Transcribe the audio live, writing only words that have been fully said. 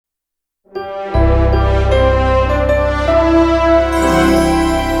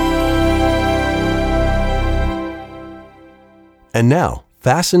And now,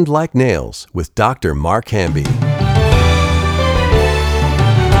 Fastened Like Nails with Dr. Mark Hamby.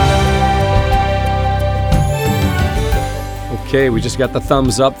 Okay, we just got the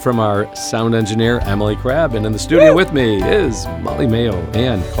thumbs up from our sound engineer, Emily Crabb, and in the studio with me is Molly Mayo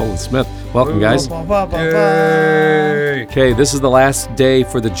and Colin Smith. Welcome, guys. Yay. Okay, this is the last day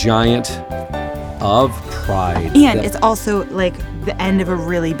for the Giant of Pride. And it's also like the end of a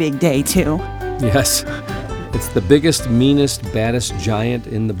really big day, too. Yes. It's the biggest, meanest, baddest giant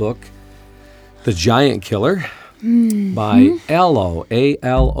in the book, The Giant Killer, by Aloe,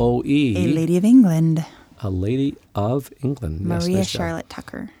 A-L-O-E. A Lady of England. A Lady of England. Yes, Maria nice job. Charlotte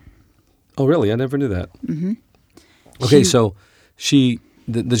Tucker. Oh, really? I never knew that. Mm-hmm. Okay, so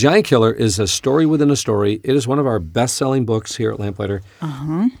The Giant Killer is a story within a story. It is one of our best-selling books here at Lamplighter.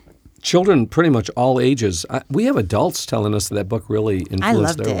 Uh-huh. Children, pretty much all ages. We have adults telling us that book really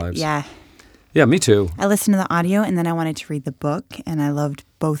influenced their lives. Yeah. Yeah, me too. I listened to the audio, and then I wanted to read the book, and I loved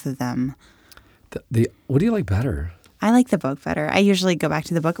both of them. What do you like better? I like the book better. I usually go back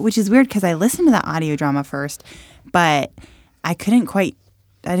to the book, which is weird because I listened to the audio drama first, but I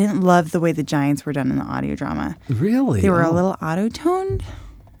didn't love the way the giants were done in the audio drama. Really? They were a little auto-toned.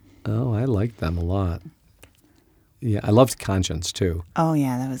 Oh, I liked them a lot. Yeah, I loved Conscience, too. Oh,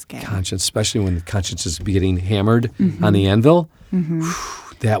 yeah, that was good. Conscience, especially when Conscience is getting hammered on the anvil. Mm-hmm.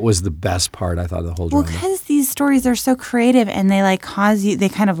 That was the best part, I thought, of the whole drama. Well, because these stories are so creative and they they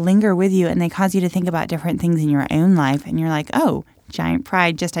kind of linger with you and they cause you to think about different things in your own life. And you're like, oh, Giant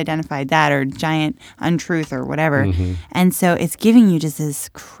Pride just identified that, or Giant Untruth, or whatever. Mm-hmm. And so it's giving you just this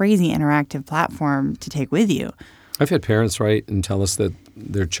crazy interactive platform to take with you. I've had parents write and tell us that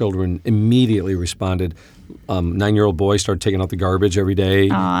their children immediately responded. 9-year-old boy started taking out the garbage every day.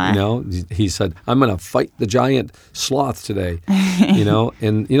 Aww. You know, he said, "I'm going to fight the giant sloth today." You know,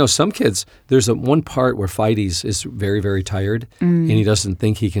 and some kids. There's one part where Fides is very, very tired, and he doesn't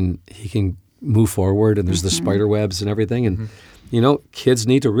think he can move forward. And there's the spider webs and everything, and kids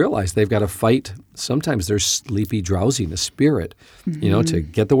need to realize they've got to fight. Sometimes their sleepy, drowsiness spirit, to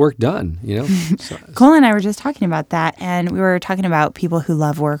get the work done. So, Cole and I were just talking about that, and we were talking about people who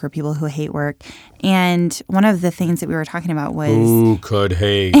love work or people who hate work. And one of the things that we were talking about was... Who could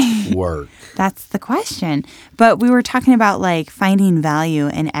hate work? That's the question. But we were talking about like finding value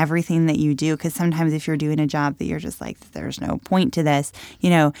in everything that you do, because sometimes if you're doing a job that you're just like, there's no point to this,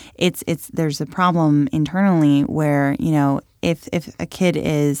 there's a problem internally where, if a kid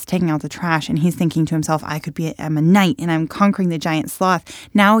is taking out the trash and he's thinking to himself, I'm a knight and I'm conquering the giant sloth.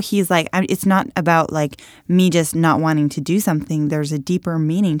 Now he's like, it's not about like me just not wanting to do something. There's a deeper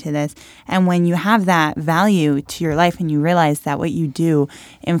meaning to this. And when you have that value to your life and you realize that what you do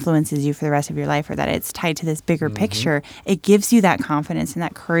influences you for the rest of your life, or that it's tied to this bigger picture, it gives you that confidence and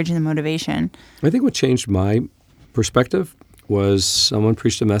that courage and the motivation. I think what changed my perspective was someone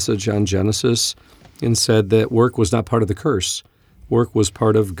preached a message on Genesis and said that work was not part of the curse. Work was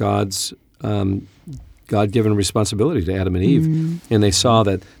part of God's God-given responsibility to Adam and Eve. Mm-hmm. And they saw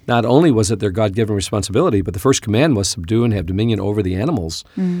that not only was it their God-given responsibility, but the first command was subdue and have dominion over the animals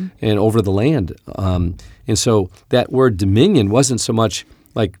and over the land. And so that word dominion wasn't so much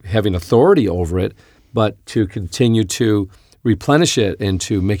like having authority over it, but to continue to replenish it and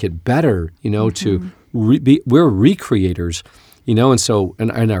to make it better, to we're recreators. And so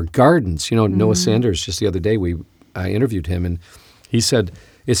in our gardens, Noah Sanders, just the other day, I interviewed him, and he said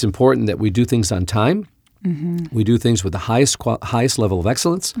it's important that we do things on time. Mm-hmm. We do things with the highest level of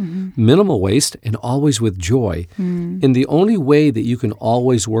excellence, minimal waste, and always with joy. And the only way that you can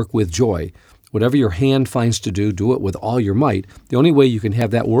always work with joy, whatever your hand finds to do it with all your might. The only way you can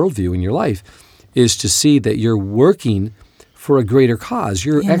have that worldview in your life is to see that you're working for a greater cause.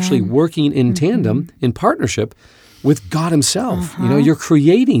 You're actually working in tandem, in partnership with God himself. You're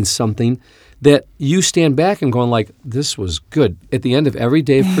creating something that you stand back and going like, this was good. At the end of every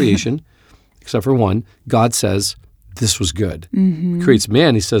day of creation, except for one, God says, this was good. He creates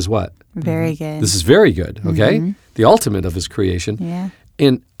man, he says what? Very good. This is very good, okay? The ultimate of his creation. Yeah.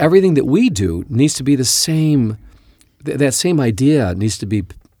 And everything that we do needs to be the same, that same idea needs to be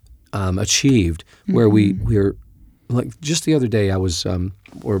achieved, where we're, like just the other day I was,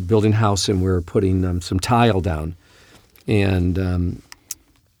 we're building a house and we're putting some tile down. And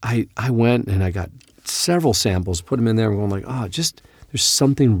I went and I got several samples, put them in there, and going like, there's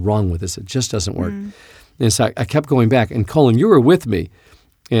something wrong with this. It just doesn't work. And so I kept going back. And Colin, you were with me,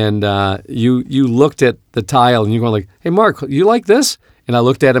 and you looked at the tile, and you're going like, hey, Mark, you like this? And I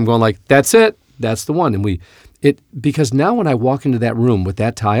looked at him going like, that's it. That's the one. And because now when I walk into that room with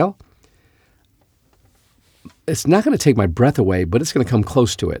that tile, it's not going to take my breath away, but it's going to come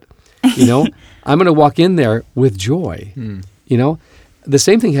close to it. I'm going to walk in there with joy. You know, the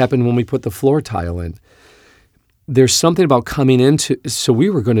same thing happened when we put the floor tile in. There's something about coming into, so we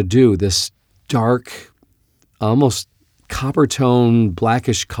were going to do this dark, almost copper tone,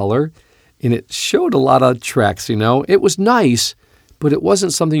 blackish color, and it showed a lot of tracks, you know. It was nice, but it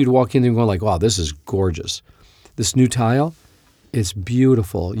wasn't something you'd walk in and go like, wow, this is gorgeous. This new tile, it's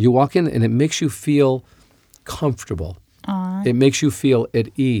beautiful. You walk in and it makes you feel comfortable. Aww. It makes you feel at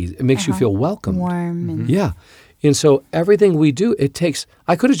ease. It makes you feel welcome. Warm. And Yeah. And so everything we do, it takes,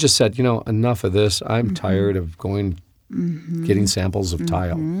 I could have just said, you know, enough of this. I'm tired of going, getting samples of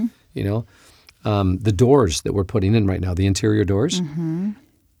tile, you know. The doors that we're putting in right now, the interior doors,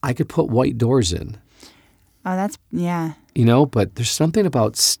 I could put white doors in, Oh, that's, yeah. you know, but there's something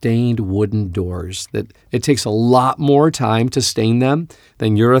about stained wooden doors that it takes a lot more time to stain them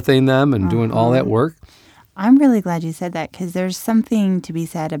than urethane them and doing all that work. I'm really glad you said that because there's something to be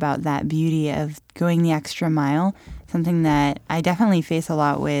said about that beauty of going the extra mile, something that I definitely face a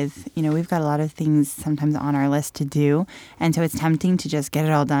lot with. You know, we've got a lot of things sometimes on our list to do, and so it's tempting to just get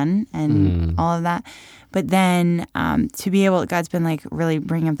it all done and all of that. But then to be able, God's been like really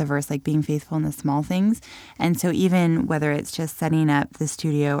bringing up the verse, like being faithful in the small things. And so even whether it's just setting up the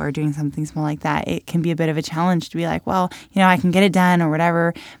studio or doing something small like that, it can be a bit of a challenge to be like, well, you know, I can get it done or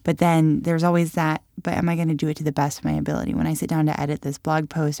whatever. But then there's always that, but am I going to do it to the best of my ability? When I sit down to edit this blog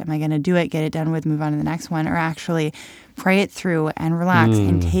post, am I going to do it, get it done with, move on to the next one, or actually pray it through and relax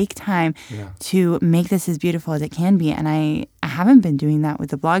and take time to make this as beautiful as it can be? And I haven't been doing that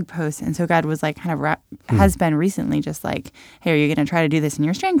with the blog post. And so God was like kind of has been recently just like, hey, are you going to try to do this in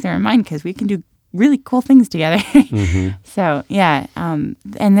your strength or in mine? Because we can do really cool things together. So, yeah. And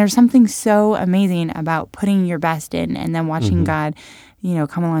there's something so amazing about putting your best in and then watching God, you know,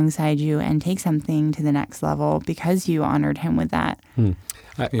 come alongside you and take something to the next level because you honored him with that. Go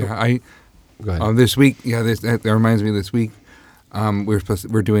ahead. This week, that reminds me of this week.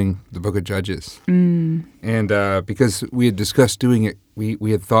 We're doing the Book of Judges, and because we had discussed doing it,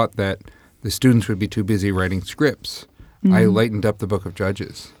 we had thought that the students would be too busy writing scripts. I lightened up the Book of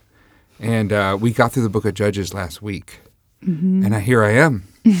Judges, and we got through the Book of Judges last week, and here I am.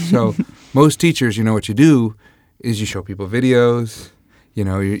 So most teachers, you know, what you do is you show people videos. You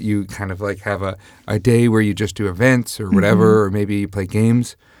know, you kind of like have a day where you just do events or whatever, or maybe you play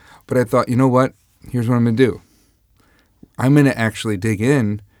games. But I thought, you know what? Here's what I'm going to do. I'm going to actually dig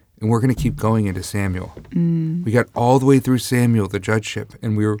in, and we're going to keep going into Samuel. We got all the way through Samuel, the judgeship,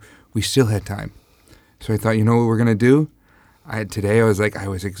 and we still had time. So I thought, you know what we're going to do? Today I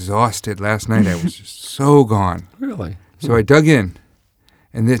was exhausted. Last night I was just so gone. Really? So I dug in,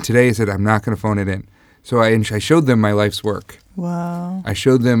 and then today I said, I'm not going to phone it in. So I showed them my life's work. Wow. I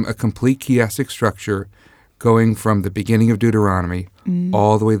showed them a complete chiastic structure going from the beginning of Deuteronomy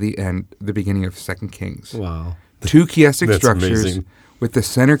all the way to the beginning of 2 Kings. Wow. 2 chiastic That's structures amazing. with the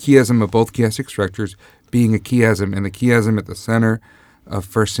center chiasm of both chiastic structures being a chiasm, and the chiasm at the center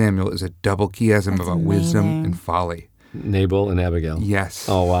of 1 Samuel is a double chiasm That's about wisdom amazing. and folly. Nabal and Abigail. Yes.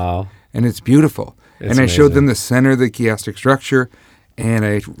 Oh, wow. And it's beautiful. It's and I showed amazing. them the center of the chiastic structure, and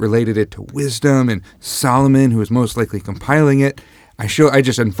I related it to wisdom and Solomon, who was most likely compiling it. I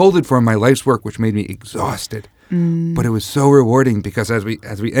just unfolded for him my life's work, which made me exhausted. But it was so rewarding because as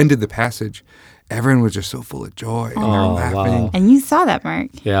we ended the passage, everyone was just so full of joy. And they were laughing. wow. And you saw that, Mark.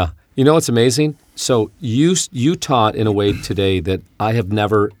 Yeah. You know what's amazing? So you taught in a way today that I have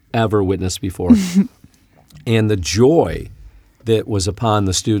never, ever witnessed before. And the joy that was upon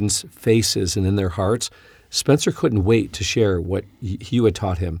the students' faces and in their hearts, Spencer couldn't wait to share what you had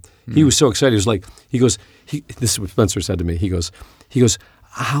taught him. He was so excited. He was like, this is what Spencer said to me. He goes,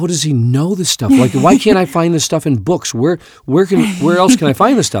 how does he know this stuff? Like, why can't I find this stuff in books? Where else can I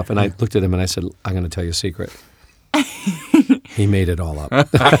find this stuff? And I looked at him and I said, I'm going to tell you a secret. He made it all up.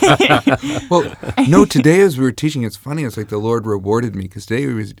 Well, no, today as we were teaching, it's funny. It's like the Lord rewarded me because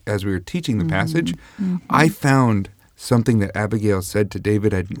today, as we were teaching the passage, I found something that Abigail said to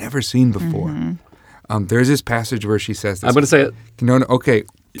David I'd never seen before. There's this passage where she says this. I'm going to say it. No, okay.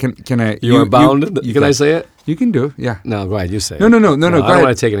 Can I? You are bound. Can I say it? You can do it. Yeah. No, go ahead. You say it. No. Go I don't ahead.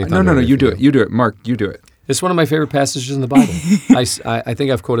 want to take any thunder. No. away You from do it. You do it. Mark, you do it. It's one of my favorite passages in the Bible. I think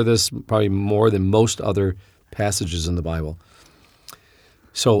I've quoted this probably more than most other passages in the Bible.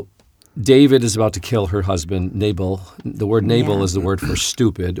 So David is about to kill her husband, Nabal. The word Nabal is the word for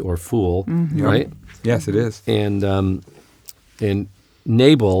stupid or fool, right? Yes, it is. And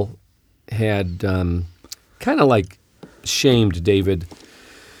Nabal had kind of like shamed David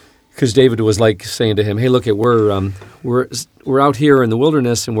because David was like saying to him, "Hey, look, we're out here in the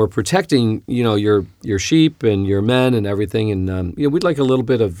wilderness and we're protecting, you know, your sheep and your men and everything, and we'd like a little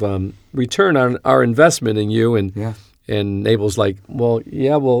bit of return on our investment in you." And And Nabal's like, well,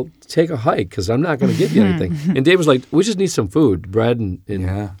 yeah, well, take a hike because I'm not going to give you anything. And David's like, we just need some food, bread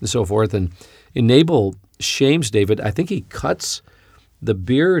and so forth. And Nabal shames David. I think he cuts the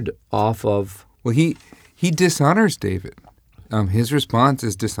beard off of... Well, he dishonors David. His response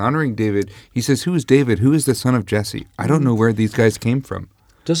is dishonoring David. He says, who is David? Who is the son of Jesse? I don't know where these guys came from.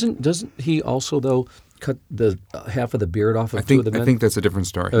 Doesn't he also, though, cut the half of the beard off of two of the men? I think that's a different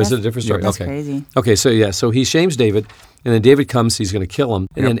story. Oh, is it a different story? That's okay. crazy. Okay, so he shames David, and then David comes, he's going to kill him.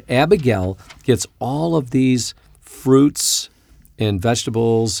 And then Abigail gets all of these fruits and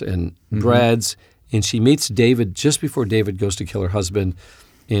vegetables and breads, and she meets David just before David goes to kill her husband,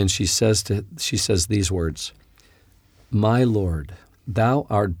 and she says these words, "My Lord, thou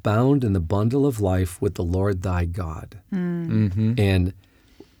art bound in the bundle of life with the Lord thy God." And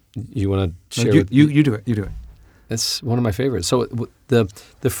you want to share? You do it. You do it. That's one of my favorites. So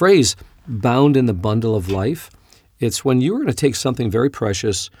the phrase "bound in the bundle of life," it's when you were going to take something very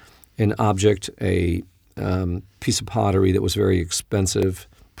precious, an object, a piece of pottery that was very expensive,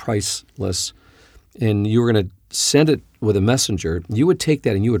 priceless, and you were going to send it with a messenger. You would take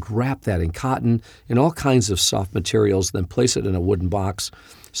that and you would wrap that in cotton and all kinds of soft materials, then place it in a wooden box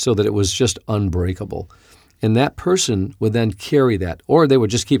so that it was just unbreakable. And that person would then carry that, or they would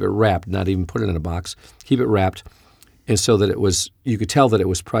just keep it wrapped, not even put it in a box, keep it wrapped, and so that you could tell that it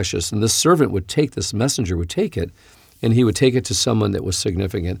was precious. And this servant would take, this messenger would take it, and he would take it to someone that was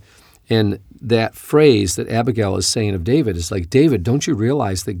significant. And that phrase that Abigail is saying of David is like, David, don't you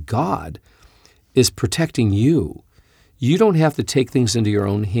realize that God is protecting you? You don't have to take things into your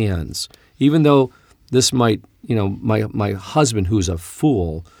own hands. Even though this might, my husband, who's a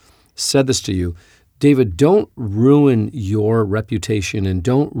fool, said this to you, David, don't ruin your reputation and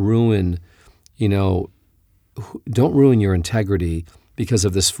don't ruin your integrity because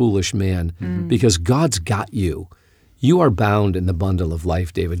of this foolish man, because God's got you. You are bound in the bundle of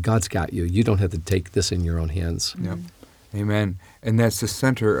life, David. God's got you. You don't have to take this in your own hands. Yep. Amen. And that's the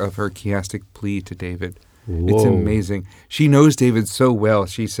center of her chiastic plea to David. Whoa. It's amazing. She knows David so well.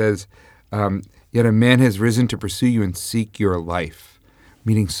 She says, yet a man has risen to pursue you and seek your life,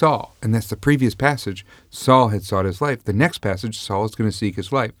 meaning Saul. And that's the previous passage. Saul had sought his life. The next passage, Saul is going to seek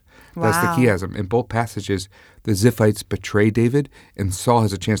his life. That's the chiasm. In both passages, the Ziphites betray David, and Saul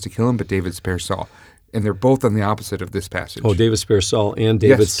has a chance to kill him, but David spares Saul. And they're both on the opposite of this passage. Oh, David spares Saul, and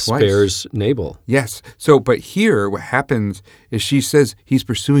David spares Nabal. Yes. So, but here what happens is she says, he's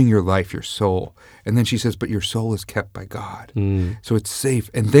pursuing your life, your soul. And then she says, but your soul is kept by God. So it's safe.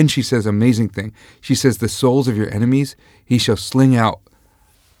 And then she says, amazing thing. She says, the souls of your enemies, he shall sling out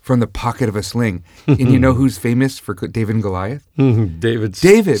from the pocket of a sling. And you know who's famous for David and Goliath? David.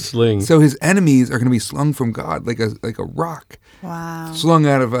 Sling. So his enemies are going to be slung from God like a rock. Wow. Slung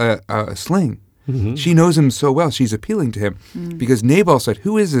out of a sling. She knows him so well. She's appealing to him because Nabal said,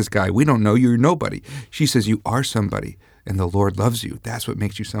 who is this guy? We don't know. You're nobody. She says, you are somebody, and the Lord loves you. That's what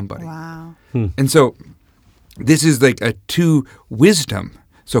makes you somebody. Wow. And so this is like a two wisdom.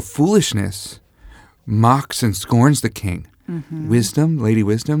 So foolishness mocks and scorns the king. Wisdom, Lady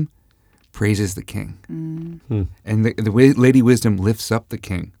Wisdom, praises the king. And the way Lady Wisdom lifts up the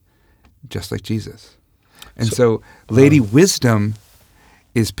king, just like Jesus. And so Lady Wisdom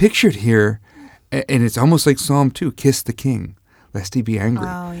is pictured here, and it's almost like Psalm 2, kiss the king, lest he be angry.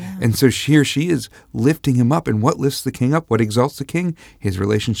 Wow, yeah. And so here she is lifting him up. And what lifts the king up? What exalts the king? His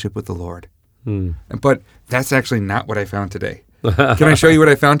relationship with the Lord. But that's actually not what I found today. Can I show you what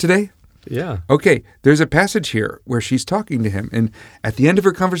I found today? Yeah. Okay, there's a passage here where she's talking to him, and at the end of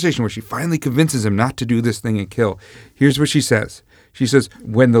her conversation where she finally convinces him not to do this thing and kill, here's what she says. She says,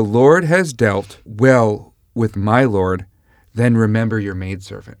 when the Lord has dealt well with my Lord, then remember your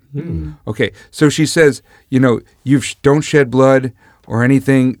maidservant. Okay, so she says, you don't shed blood or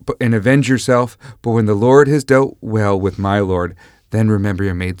anything and avenge yourself, but when the Lord has dealt well with my Lord, then remember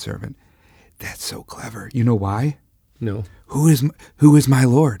your maidservant. That's so clever. You know why? No. Who is my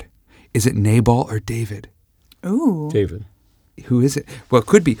Lord? Is it Nabal or David? Ooh. David. Who is it? Well, it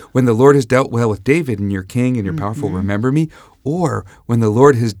could be when the Lord has dealt well with David and you're king and you're powerful, remember me. Or when the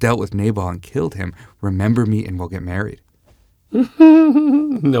Lord has dealt with Nabal and killed him, remember me and we'll get married.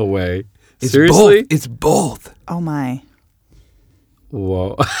 No way. It's Seriously? both. It's both. Oh, my.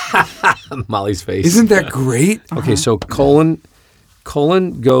 Whoa. Molly's face. Isn't that great? Okay, so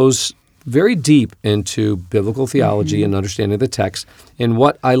Colin goes very deep into biblical theology and understanding the text. And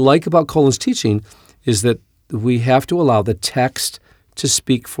what I like about Colin's teaching is that we have to allow the text to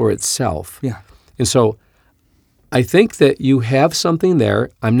speak for itself. Yeah. And so I think that you have something there.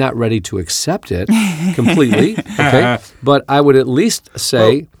 I'm not ready to accept it completely, okay? But I would at least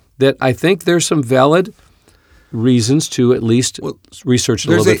say that I think there's some valid reasons to at least research it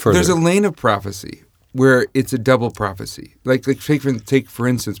a little bit further. There's a lane of prophecy where it's a double prophecy. Like take for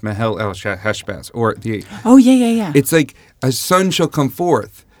instance Mahel el Hashbaz, or the Yeah. It's like a son shall come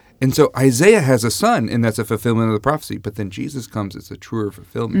forth. And so Isaiah has a son, and that's a fulfillment of the prophecy. But then Jesus comes; it's a truer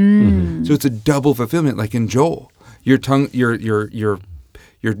fulfillment. So it's a double fulfillment, like in Joel. Your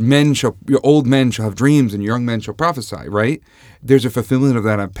old men shall have dreams, and your young men shall prophesy. Right? There's a fulfillment of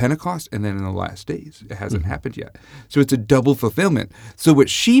that on Pentecost, and then in the last days, it hasn't happened yet. So it's a double fulfillment. So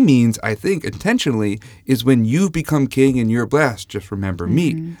what she means, I think, intentionally, is when you become king and you're blessed, just remember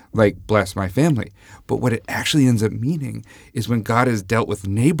me, like bless my family. But what it actually ends up meaning is when God has dealt with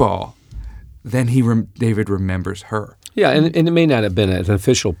Nabal, then David remembers her. Yeah, and it may not have been an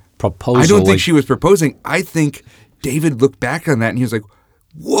official proposal. I don't think she was proposing. I think David looked back on that and he was like,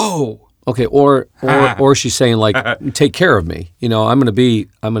 whoa. Okay, or she's saying like, take care of me. I'm going to be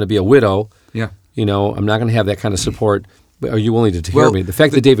a widow. Yeah. I'm not going to have that kind of support. But are you willing to take care of me? The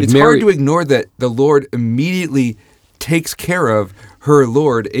fact that David married, it's hard to ignore that the Lord immediately takes care of her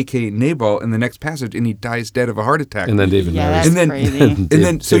Lord, aka Nabal, in the next passage, and he dies dead of a heart attack. and then David marries. that's and then, crazy. and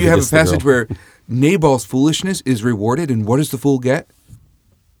then, so David you have a gets the passage girl. where Nabal's foolishness is rewarded, and what does the fool get?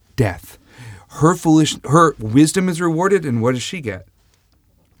 Death. Her wisdom is rewarded, and what does she get?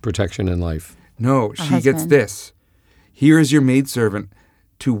 Protection in life. No, she gets husband. this. Here is your maidservant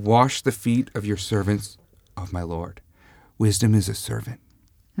to wash the feet of your servants of my Lord. Wisdom is a servant.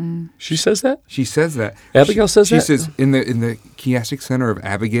 She says that? She says that. Abigail says she that? She says in the chiastic center of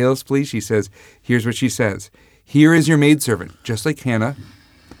Abigail's plea, she says, here's what she says. Here is your maidservant, just like Hannah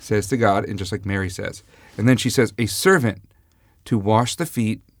says to God and just like Mary says. And then she says, a servant to wash the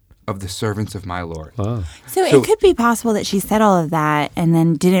feet of the servants of my Lord. Wow. So it could be possible that she said all of that and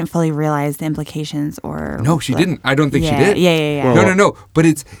then didn't fully realize the implications, or No, she didn't. I don't think she Yeah, did. yeah. No. But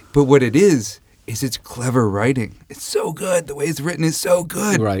what it is it's clever writing. It's so good. The way it's written is so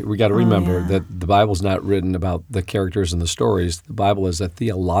good. Right. We got to remember yeah. that the Bible's not written about the characters and the stories. The Bible is a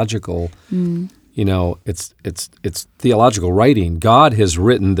theological, it's theological writing. God has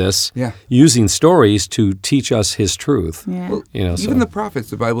written this using stories to teach us His truth. Yeah. Well, so. the prophets,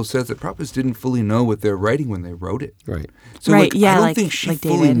 the Bible says that prophets didn't fully know what they're writing when they wrote it. Right. So Right, yeah, I don't like- think she like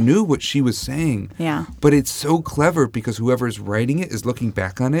fully David. knew what she was saying. Yeah. But it's so clever because whoever's writing it is looking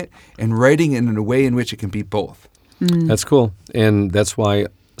back on it and writing it in a way in which it can be both. That's cool. And that's why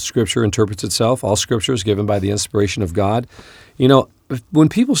Scripture interprets itself. All Scripture is given by the inspiration of God. When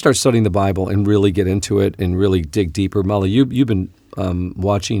people start studying the Bible and really get into it and really dig deeper, Molly, you've been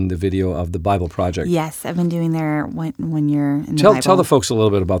watching the video of the Bible Project. Yes, I've been doing their 1 year in the Tell Bible. the folks a little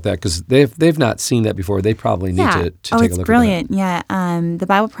bit about that because they've not seen that before. They probably need to take a look it's at brilliant. Yeah, the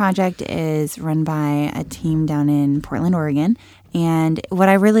Bible Project is run by a team down in Portland, Oregon. And what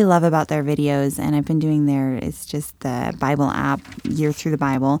I really love about their videos, and I've been doing is just the Bible app, Year Through the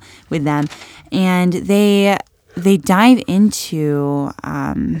Bible, with them. And they dive into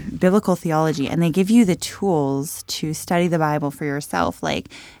biblical theology, and they give you the tools to study the Bible for yourself. Like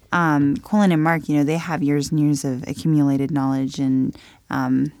Colin and Mark, they have years and years of accumulated knowledge, and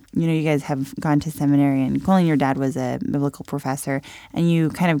you guys have gone to seminary, and Colin, your dad was a biblical professor, and you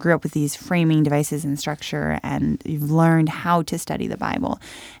kind of grew up with these framing devices and structure, and you've learned how to study the Bible.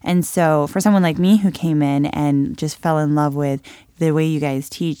 And so for someone like me who came in and just fell in love with the way you guys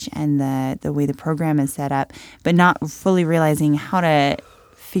teach and the way the program is set up, but not fully realizing how to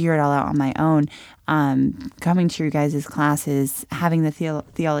figure it all out on my own, coming to your guys' classes, having the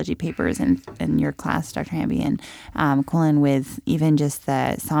theology papers in your class, Dr. Hamby, and Colin, with even just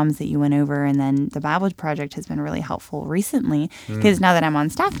the Psalms that you went over, and then the Bible Project has been really helpful recently, because now that I'm on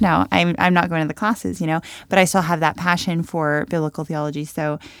staff now, I'm not going to the classes, but I still have that passion for biblical theology.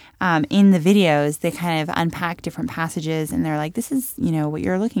 So in the videos, they kind of unpack different passages, and they're like, this is, what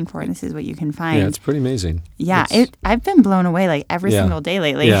you're looking for, and this is what you can find. Yeah, it's pretty amazing. Yeah, I've been blown away like every single day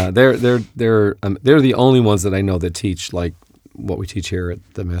lately. Yeah, they're the only ones that I know that teach like what we teach here at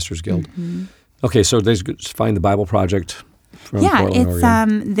the Masters Guild. Mm-hmm. Okay, so they just find the Bible Project from Portland, it's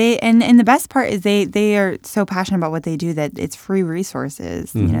Oregon. they and the best part is they are so passionate about what they do that it's free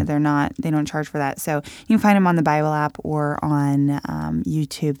resources. They don't charge for that. So you can find them on the Bible app or on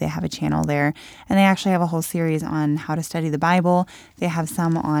YouTube. They have a channel there, and they actually have a whole series on how to study the Bible. They have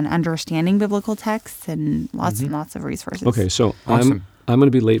some on understanding biblical texts and lots and lots of resources. Okay, so Awesome. I'm going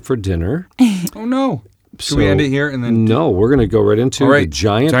to be late for dinner. Oh, no. Should we end it here and then? No, we're going to go right into All right. the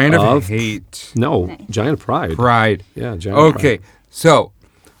giant of of hate. No, giant of pride. Pride. Yeah, giant of Okay, pride. so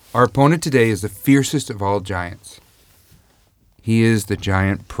our opponent today is the fiercest of all giants. He is the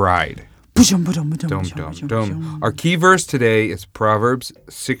giant pride. Dum, dum, dum. Our key verse today is Proverbs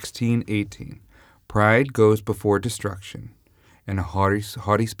 16:18. Pride goes before destruction, and a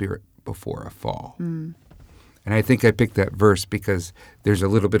haughty spirit before a fall. And I think I picked that verse because there's a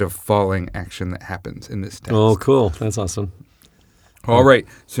little bit of falling action that happens in this text. Oh, cool. That's awesome. All right,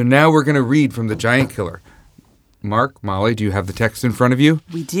 so now we're going to read from the Giant Killer. Mark, Molly, do you have the text in front of you?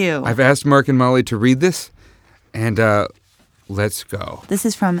 We do. I've asked Mark and Molly to read this, and let's go. This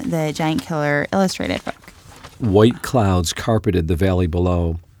is from the Giant Killer illustrated book. White clouds carpeted the valley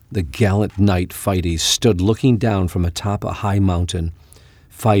below. The gallant knight Phytes stood looking down from atop a high mountain.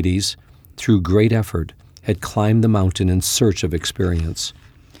 Phytes, through great effort, had climbed the mountain in search of experience.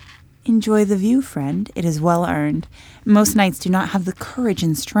 Enjoy the view, friend. It is well earned. Most knights do not have the courage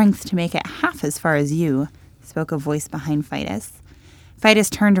and strength to make it half as far as you, spoke a voice behind Phytes. Phytes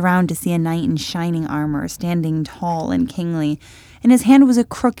turned around to see a knight in shining armor, standing tall and kingly. In his hand was a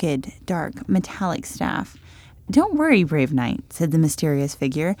crooked, dark, metallic staff. Don't worry, brave knight, said the mysterious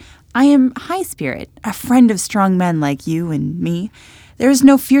figure. I am High Spirit, a friend of strong men like you and me. There is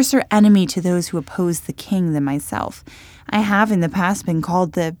no fiercer enemy to those who oppose the king than myself. I have in the past been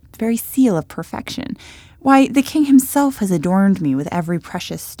called the very seal of perfection. Why, the king himself has adorned me with every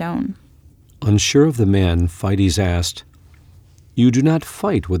precious stone. Unsure of the man, Phytes asked, You do not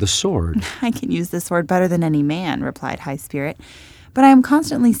fight with a sword. I can use the sword better than any man, replied High Spirit, but I am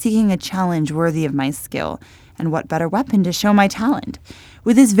constantly seeking a challenge worthy of my skill, and what better weapon to show my talent?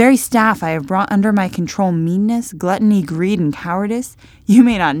 With this very staff I have brought under my control meanness, gluttony, greed, and cowardice. You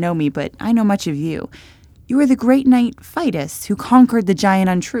may not know me, but I know much of you. You are the great knight Phytes, who conquered the giant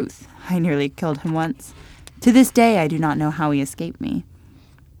Untruth. I nearly killed him once. To this day I do not know how he escaped me.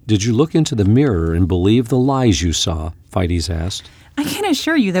 Did you look into the mirror and believe the lies you saw? Phytes asked. I can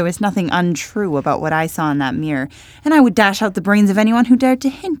assure you there was nothing untrue about what I saw in that mirror, and I would dash out the brains of anyone who dared to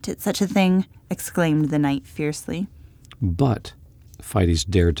hint at such a thing, exclaimed the knight fiercely. But, Phytes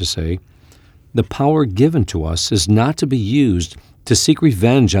dared to say, the power given to us is not to be used to seek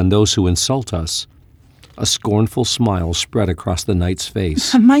revenge on those who insult us. A scornful smile spread across the knight's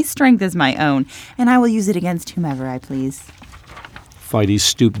face. My strength is my own, and I will use it against whomever I please. Phytes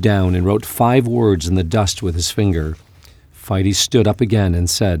stooped down and wrote 5 words in the dust with his finger. Phytes stood up again and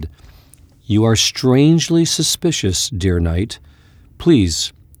said, You are strangely suspicious, dear knight.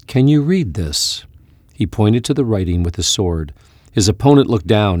 Please, can you read this? He pointed to the writing with his sword. His opponent looked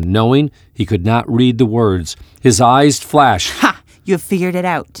down, knowing he could not read the words. His eyes flashed. Ha! You have figured it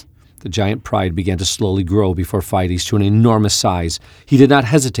out. The giant pride began to slowly grow before Phytes to an enormous size. He did not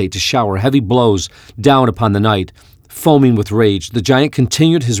hesitate to shower heavy blows down upon the knight. Foaming with rage, the giant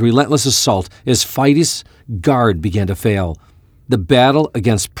continued his relentless assault as Phytes' guard began to fail. The battle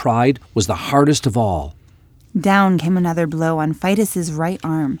against pride was the hardest of all. Down came another blow on Phytes' right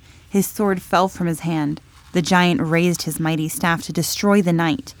arm. His sword fell from his hand. The giant raised his mighty staff to destroy the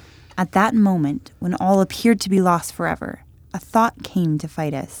knight. At that moment, when all appeared to be lost forever, a thought came to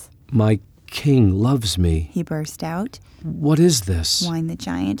Phytes. My king loves me, He burst out. What is this? Whined the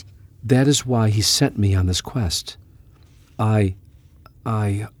giant. That is why he sent me on this quest. I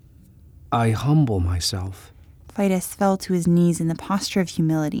humble myself. Phytes fell to his knees in the posture of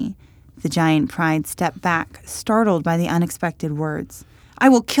humility. The giant pride stepped back, startled by the unexpected words. I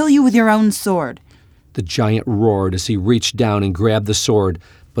will kill you with your own sword. The giant roared as he reached down and grabbed the sword,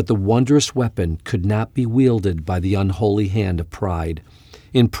 but the wondrous weapon could not be wielded by the unholy hand of pride.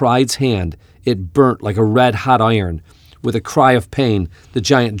 In pride's hand, it burnt like a red-hot iron. With a cry of pain, the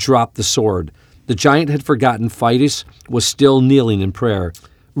giant dropped the sword. The giant had forgotten Phytes was still kneeling in prayer.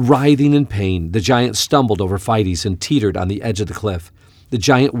 Writhing in pain, the giant stumbled over Phytes and teetered on the edge of the cliff. The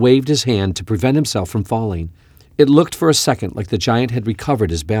giant waved his hand to prevent himself from falling. It looked for a second like the giant had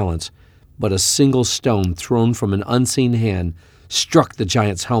recovered his balance, but a single stone thrown from an unseen hand struck the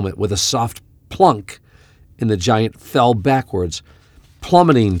giant's helmet with a soft plunk, and the giant fell backwards,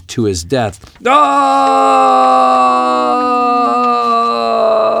 plummeting to his death.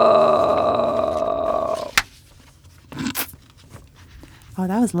 Oh,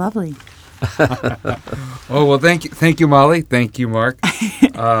 that was lovely. Oh, well, thank you, Molly. Thank you, Mark.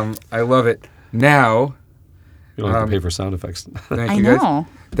 I love it. Now, You don't have to pay for sound effects. thank I you, guys. know.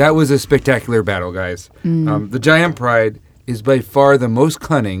 That was a spectacular battle, guys. The giant pride is by far the most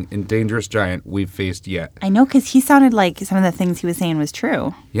cunning and dangerous giant we've faced yet. I know, because he sounded like some of the things he was saying was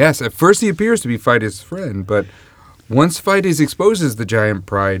true. Yes, at first he appears to be Phytes' friend, but once Phytes exposes the giant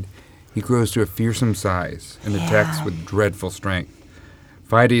pride, he grows to a fearsome size and attacks with dreadful strength.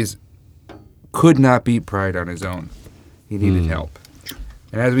 Phytes could not beat pride on his own. He needed help.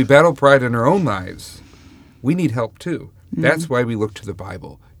 And as we battle pride in our own lives, we need help too. That's why we look to the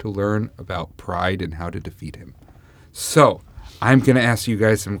Bible to learn about pride and how to defeat him. So, I'm going to ask you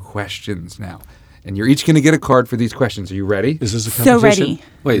guys some questions now. And you're each going to get a card for these questions. Are you ready? Is this a So competition? ready.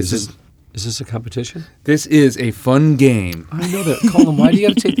 Wait, is this a competition? This is a fun game. I know that. Colin, why do you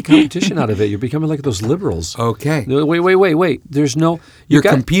have to take the competition out of it? You're becoming like those liberals. Okay. No, wait. There's no... You're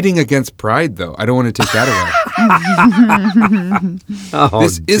competing against pride, though. I don't want to take that away.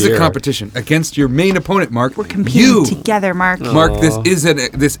 This is a competition against your main opponent, Mark. We're competing together, Mark. Mark, this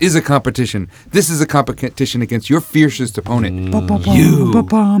is a competition. This is a competition against your fiercest opponent. You.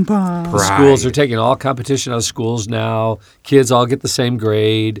 Pride. Schools are taking all competition out of schools now. Kids all get the same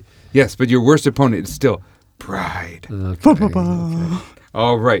grade. Yes, but your worst opponent is still pride. Okay.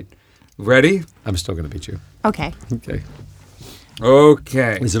 All right. Ready? I'm still going to beat you. Okay. Okay.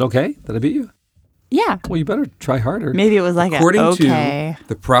 Okay. Is it okay that I beat you? Yeah. Well, you better try harder. Maybe it was like According okay. to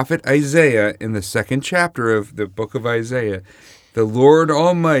the prophet Isaiah in the 2nd chapter of the book of Isaiah, the Lord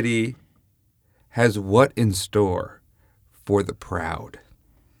Almighty has what in store for the proud?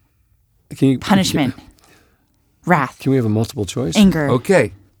 Punishment. Wrath. Can we have a multiple choice? Anger.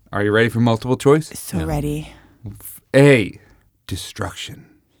 Okay. Are you ready for multiple choice? So ready. A, destruction.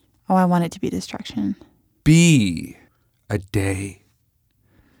 Oh, I want it to be destruction. B, a day.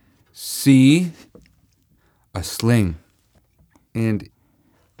 C, a sling. And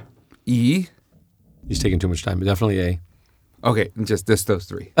E, He's taking too much time. Definitely A. okay, just those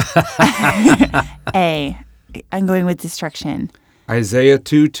three. A. I'm going with destruction. Isaiah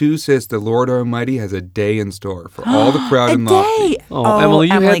 2:2 says the Lord Almighty has a day in store for all the proud A and lofty. day. Oh, Emily,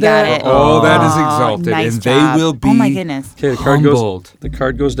 you had got that? it. All that is exalted, nice and job. they will be Oh my goodness. Okay, humbled. the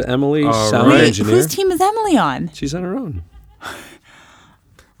card goes to Emily, All sound right. Wait, engineer. whose team is Emily on? She's on her own.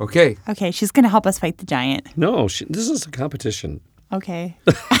 Okay, Okay, she's going to help us fight the giant. No, this is a competition. Okay.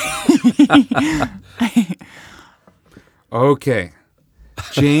 okay.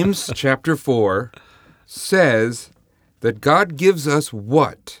 James chapter 4 says that God gives us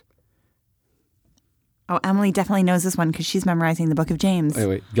what? Oh, Emily definitely knows this one because she's memorizing the book of James.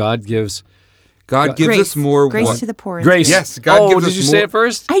 Wait. God gives God gives Grace. us more Grace what? to the poor. is grace. Yes, God gives did us you more. say it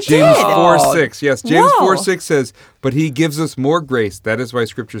first? I James did. 4:6. Yes, James Whoa. 4:6 says, but he gives us more grace. That is why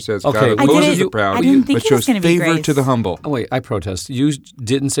Scripture says Okay. God I opposes didn't- the proud, I didn't think but it was shows gonna be favor grace. to the humble. Oh, wait, I protest. You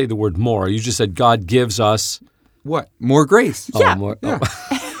didn't say the word more. You just said God gives us... What? More grace. Yeah. more. Yeah. I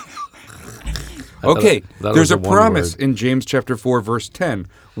thought Okay, that there's was a one promise word. in James chapter 4, verse 10.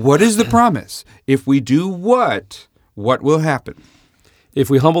 What is the promise? If we do what will happen? If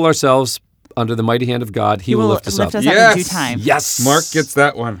we humble ourselves under the mighty hand of God, He will lift us up. in Yes. due time. Yes. Mark gets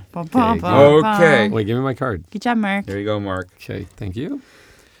that one. Bum, bum, Okay, bum, Okay. bum. Wait, give me my card. Good job, Mark. There you go, Mark. Okay, thank you.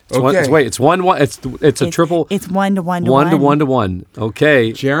 It's Okay. Wait, it's 1-1. It's a triple. It's 1 to 1 to 1 to 1 to 1.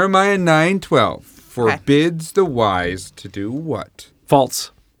 Okay. Jeremiah 9:12 forbids the wise to do what?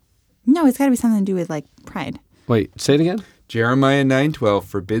 False. No, it's got to be something to do with like pride. Wait, say it again. Jeremiah 9:12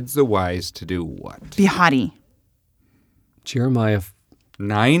 forbids the wise to do what? Be haughty. Jeremiah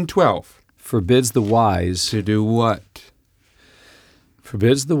 9:12 forbids the wise. to do what?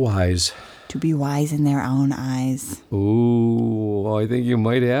 Forbids the wise. To be wise in their own eyes. Ooh, I think you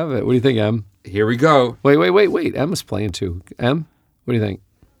might have it. What do you think, Em? Here we go. Wait. Emma's playing too. Em, what do you think?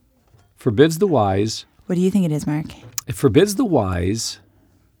 Forbids the wise. What do you think it is, Mark? It forbids the wise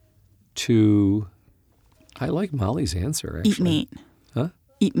to... I like Molly's answer, actually. Eat meat. Huh?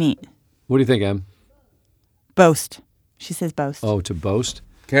 Eat meat. What do you think, Em? Boast. She says boast. Oh, to boast?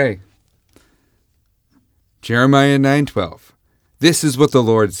 Okay. Jeremiah 9:12. This is what the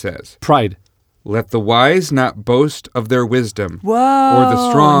Lord says. Pride. Let the wise not boast of their wisdom, Whoa. or the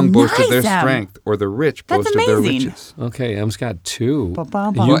strong boast of their nice, Em. strength, or the rich That's boast of their amazing. riches. Okay, Em's got 2.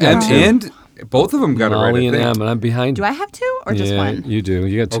 Ba-bum, You bum, Well, got bum. 2. and both of them got Molly it right. and I think. Em, and I'm behind. Do I have 2 or just yeah, 1? you do.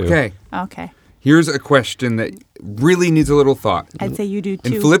 You got 2. Okay. Okay. Here's a question that really needs a little thought. I'd say you do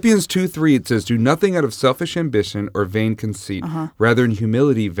 2. In Philippians 2:3, it says, "Do nothing out of selfish ambition or vain conceit. Rather, in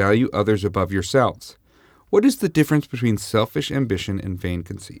humility, value others above yourselves." What is the difference between selfish ambition and vain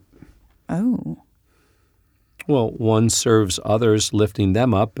conceit? Oh. Well, one serves others, lifting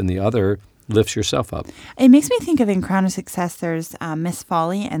them up, and the other lifts yourself up. It makes me think of in Crown of Success, there's Miss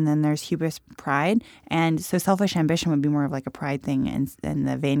Folly, and then there's hubris, pride. And so selfish ambition would be more of like a pride thing, and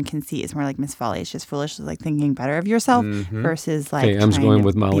the vain conceit is more like Miss Folly. It's just foolish, like thinking better of yourself versus like. Okay, Em's trying going to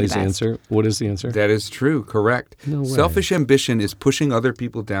with be the Molly's best. answer. What is the answer? That is true, correct. No way. Selfish ambition is pushing other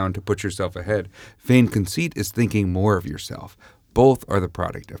people down to put yourself ahead. Vain conceit is thinking more of yourself. Both are the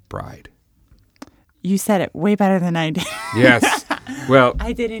product of pride. You said it way better than I did. Yes. Well,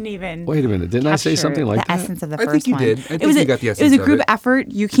 I didn't even. Wait a minute. Didn't I say capture something like the that? essence of the I first think you one. did. I think it was you a, got the It was essence a of group it.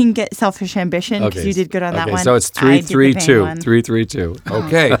 effort. You can get selfish ambition because you did good on that one. So it's I did the vain 3-3-2. one. 3-3-2.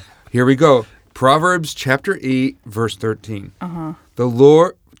 okay, here we go. Proverbs chapter 8, verse 13. The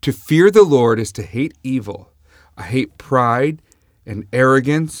Lord To fear the Lord is to hate evil. I hate pride and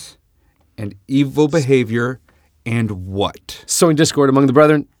arrogance and evil behavior and what? Sowing discord among the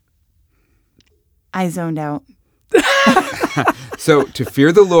brethren. I zoned out. So to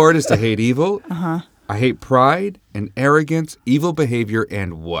fear the Lord is to hate evil. I hate pride and arrogance, evil behavior,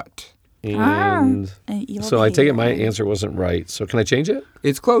 and what? And An evil so I take it my behavior. answer wasn't right. So can I change it?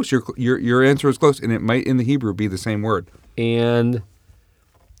 It's close. Your answer is close, and it might in the Hebrew be the same word. And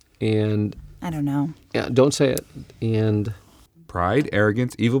I don't know. yeah, don't say it. And Pride,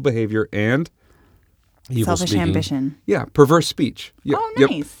 arrogance, evil behavior, and evil Selfish speaking. ambition. yeah, perverse speech. Yep, Oh, yep.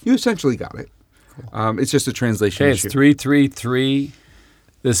 nice. You essentially got it. It's just a translation Okay, issue. it's 3-3-3.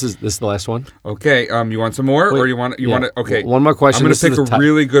 This is the last one. Okay, you want some more, or Wait, you want yeah. to? Okay, One more question. I'm going This to is pick the a ti-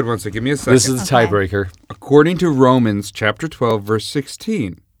 really good one. So give me a second. This is the Okay. tiebreaker. According to Romans chapter 12, verse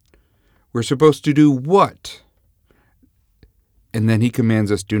 16, we're supposed to do what? And then he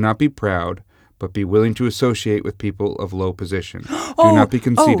commands us, do not be proud, but be willing to associate with people of low position. Do not be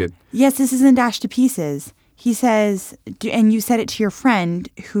conceited. Oh, yes, this isn't dashed to pieces. He says, and you said it to your friend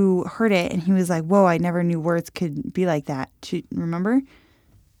who heard it, and he was like, whoa, I never knew words could be like that. Remember?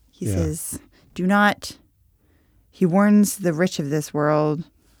 He Yeah. says, do not, he warns the rich of this world,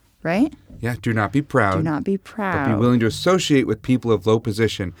 right? Yeah, do not be proud. Do not be But proud. be willing to associate with people of low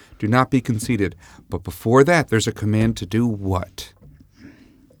position. Do not be conceited. But before that, there's a command to do what?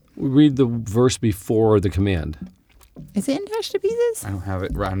 We read the verse before the command. Is it in dashed to pieces? I don't have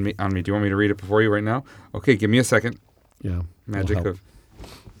it on me. Do you want me to read it before you right now? Okay, give me a second. Yeah. Magic will help. of...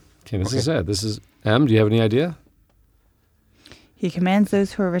 Okay, this Okay. is it. This is M. Do you have any idea? He commands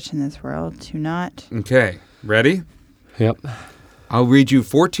those who are rich in this world to not. Okay, ready? Yep. I'll read you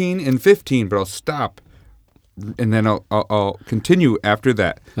 14 and 15, but I'll stop. And then I'll continue after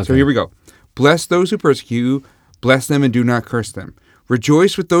that. So Okay. here we go. Bless those who persecute you. Bless them and do not curse them.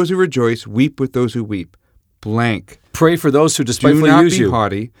 Rejoice with those who rejoice. Weep with those who weep. Blank. Pray for those who Do despitefully not use be you.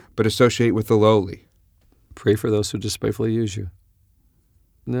 haughty, but associate with the lowly. Pray for those who despitefully use you.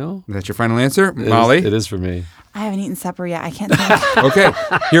 No? That's your final answer? It is- Molly? it is for me. I haven't eaten supper yet. I can't think. Okay,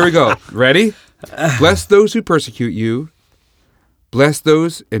 here we go. Ready? Bless those who persecute you. Bless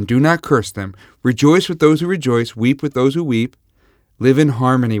those and do not curse them. Rejoice with those who rejoice. Weep with those who weep. Live in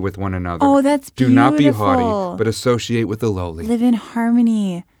harmony with one another. Oh, that's Do not be beautiful. haughty, but associate with the lowly. Live in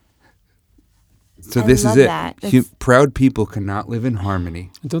harmony. So I this love is it. that. That's- Proud people cannot live in harmony.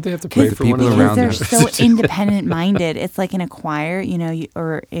 Don't they have to pray the for one people another? around Because they're them. so independent minded. It's like in a choir,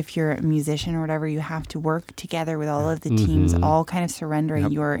 or if you're a musician or whatever, you have to work together with all of the teams, all kind of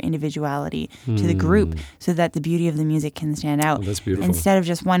surrendering your individuality to the group so that the beauty of the music can stand out. Oh, that's beautiful. Instead of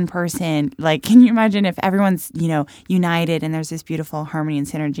just one person, like, can you imagine if everyone's, united and there's this beautiful harmony and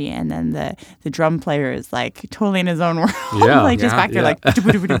synergy, and then the drum player is like totally in his own world, Yeah. like just Yeah. back there, like,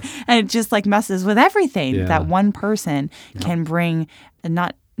 and it just like messes with everything. Yeah. That one person can bring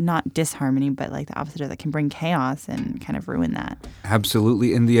not disharmony, but like the opposite of that, can bring chaos and kind of ruin that.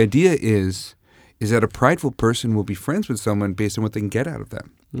 Absolutely. And the idea is that a prideful person will be friends with someone based on what they can get out of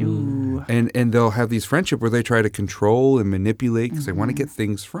them. Ooh. And they'll have these friendship where they try to control and manipulate because they want to get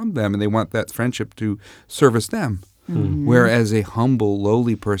things from them, and they want that friendship to service them. Whereas a humble,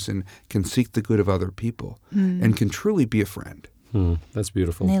 lowly person can seek the good of other people and can truly be a friend. That's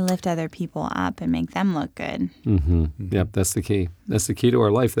beautiful. And they lift other people up and make them look good. Yep, that's the key. That's the key to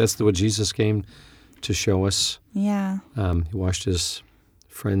our life. That's what Jesus came to show us. Yeah. He washed his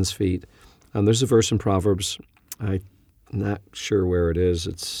friends' feet. There's a verse in Proverbs. I'm not sure where it is.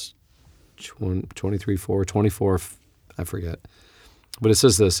 It's 23:4, 24, I forget. But it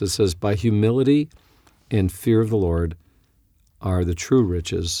says this. It says, by humility and fear of the Lord are the true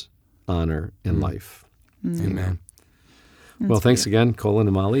riches, honor, and life. Amen. Well, thanks again, Colin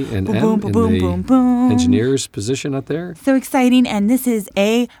and Molly, and Boom, Em boom, in boom, the boom, boom. engineer's position up there. So exciting. And this is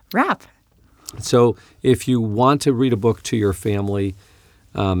a wrap. So if you want to read a book to your family,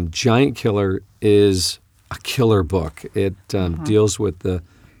 Giant Killer is a killer book. It deals with the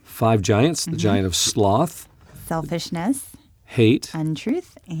 5 giants, the giant of sloth, Selfishness, hate,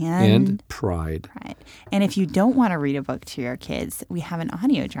 untruth, and pride. pride. And if you don't want to read a book to your kids, we have an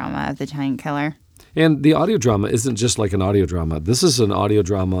audio drama of The Giant Killer. And the audio drama isn't just like an audio drama. This is an audio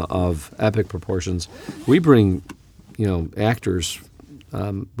drama of epic proportions. We bring, actors.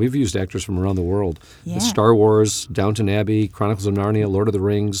 We've used actors from around the world. Yeah. Star Wars, Downton Abbey, Chronicles of Narnia, Lord of the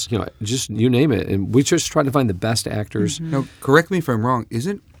Rings, just you name it. And we just try to find the best actors. Now, correct me if I'm wrong. Is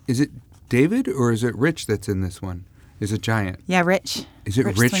it David or is it Rich that's in this one? is a giant. Yeah, Rich. Is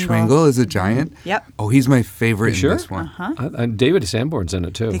it Rich Swingle is a giant? Yep. Oh, he's my favorite You in sure? this one. David Sanborn's in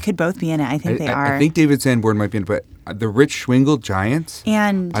it too. They could both be in it. I think they are. I think David Sanborn might be in it, but the Rich Swingle giants,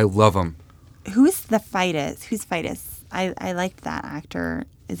 And I love them. who's the Fitus? Who's Fitus? I liked that actor.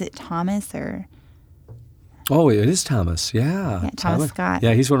 Is it Thomas or? Oh, it is Thomas. Yeah. Thomas Scott.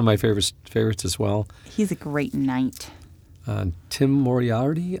 Yeah, he's one of my favorites as well. He's a great knight. Tim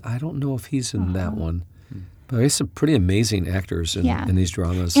Moriarty, I don't know if he's in that one. But there's some pretty amazing actors in these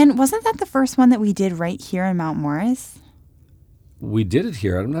dramas. And wasn't that the first one that we did right here in Mount Morris? We did it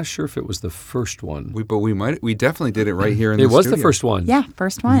here. I'm not sure if it was the first one. We definitely did it right here in the It was studio. the first one. Yeah,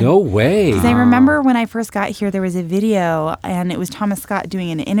 first one. No way. Because I remember when I first got here, there was a video, and it was Thomas Scott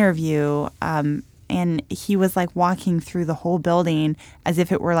doing an interview, and he was like walking through the whole building as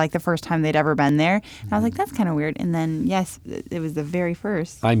if it were like the first time they'd ever been there. And I was like, that's kind of weird. And then, yes, it was the very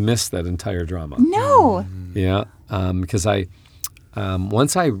first. I missed that entire drama. No. Yeah, because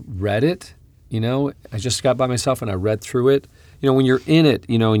once I read it, I just got by myself and I read through it. When you're in it,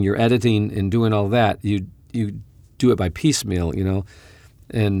 and you're editing and doing all that, you do it by piecemeal,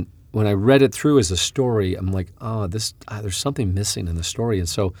 And when I read it through as a story, I'm like, there's something missing in the story. And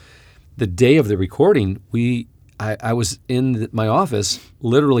so the day of the recording, I was in my office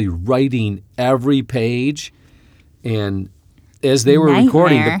literally writing every page, and as they were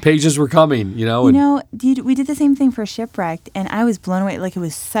recording, the pages were coming, we did the same thing for Shipwrecked, and I was blown away. Like, it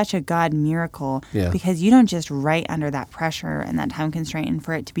was such a God miracle because you don't just write under that pressure and that time constraint and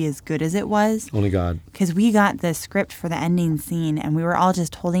for it to be as good as it was. Only God. Because we got the script for the ending scene, and we were all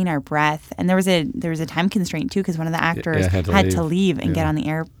just holding our breath. And there was a time constraint, too, because one of the actors had to leave and get on the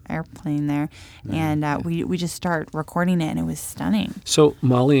airplane there. And we just start recording it, and it was stunning. So,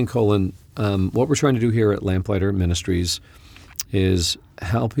 Molly and Colin, what we're trying to do here at Lamplighter Ministries is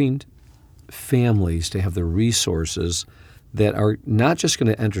helping families to have the resources that are not just going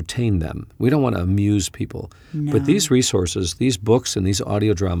to entertain them. We don't want to amuse people. No. But these resources, these books and these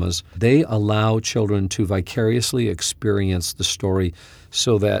audio dramas, they allow children to vicariously experience the story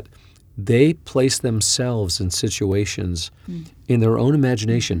so that they place themselves in situations in their own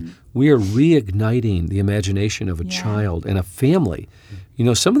imagination. We are reigniting the imagination of a child and a family.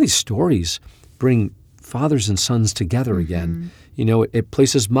 Some of these stories bring fathers and sons together again. It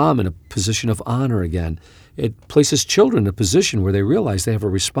places mom in a position of honor again. It places children in a position where they realize they have a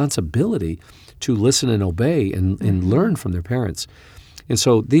responsibility to listen and obey and learn from their parents. And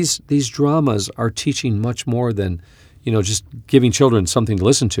so these dramas are teaching much more than, just giving children something to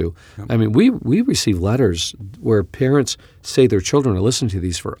listen to. Yep. I mean, we receive letters where parents say their children are listening to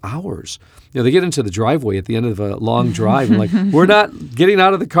these for hours. They get into the driveway at the end of a long drive and like, we're not getting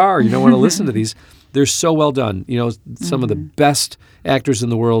out of the car. Want to listen to these. They're so well done. Some of the best actors in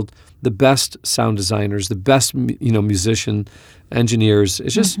the world, the best sound designers, the best, musician, engineers.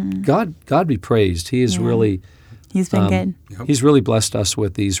 It's just God be praised. He is really... He's been good. Yep. He's really blessed us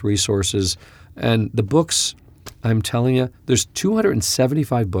with these resources. And the books, I'm telling you, there's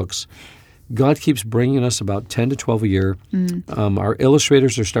 275 books. God keeps bringing us about 10 to 12 a year. Our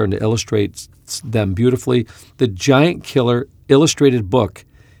illustrators are starting to illustrate them beautifully. The Giant Killer illustrated book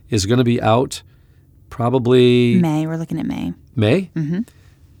is going to be out probably... May. We're looking at May. May? Mm-hmm.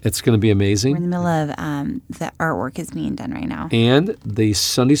 It's going to be amazing. We're in the middle of the artwork is being done right now. And the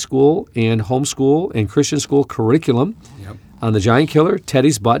Sunday school and homeschool and Christian school curriculum on the Giant Killer,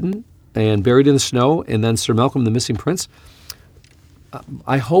 Teddy's Button, and Buried in the Snow, and then Sir Malcolm the Missing Prince.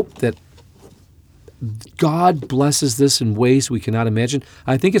 I hope that God blesses this in ways we cannot imagine.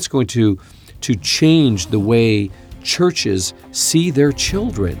 I think it's going to change the way churches see their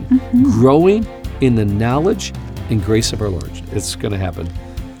children growing in the knowledge and grace of our Lord. It's going to happen.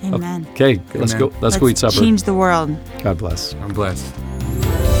 Amen. Okay, let's go. Let's go eat supper. Change the world. God bless. I'm blessed.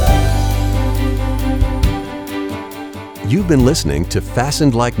 You've been listening to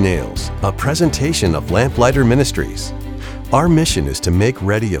Fastened Like Nails, a presentation of Lamplighter Ministries. Our mission is to make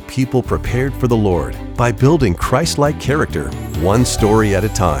ready a people prepared for the Lord by building Christ-like character, one story at a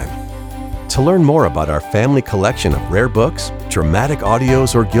time. To learn more about our family collection of rare books, dramatic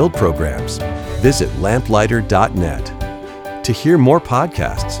audios, or guild programs, visit lamplighter.net. To hear more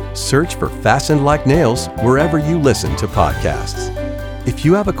podcasts, search for Fastened Like Nails wherever you listen to podcasts. If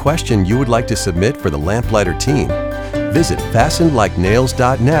you have a question you would like to submit for the Lamplighter team, visit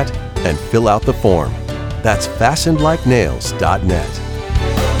fastenedlikenails.net and fill out the form. That's fastenedlikenails.net.